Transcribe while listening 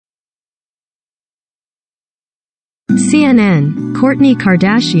CNN, Kourtney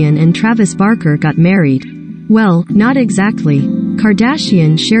Kardashian and Travis Barker got married. Well, not exactly.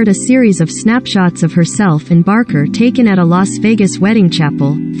 Kardashian shared a series of snapshots of herself and Barker taken at a Las Vegas wedding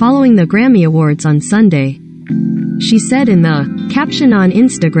chapel, following the Grammy Awards on Sunday. She said in the caption on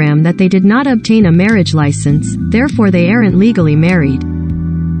Instagram that they did not obtain a marriage license, therefore they aren't legally married.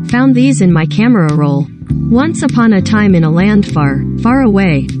 Found these in my camera roll. Once upon a time in a land far, far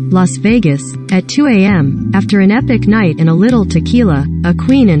away, Las Vegas, at 2 a.m., after an epic night and a little tequila, a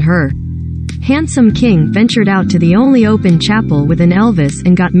queen and her handsome king ventured out to the only open chapel with an Elvis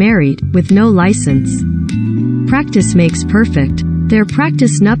and got married, with no license. Practice makes perfect. Their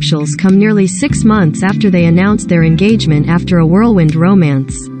practice nuptials come nearly 6 months after they announced their engagement after a whirlwind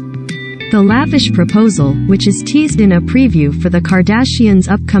romance. The lavish proposal, which is teased in a preview for the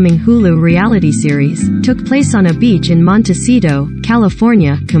Kardashians' upcoming Hulu reality series, took place on a beach in Montecito,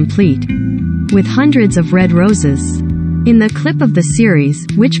 California, complete with hundreds of red roses. In the clip of the series,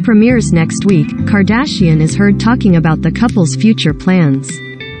 which premieres next week, Kardashian is heard talking about the couple's future plans.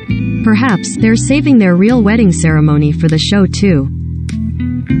 Perhaps they're saving their real wedding ceremony for the show too.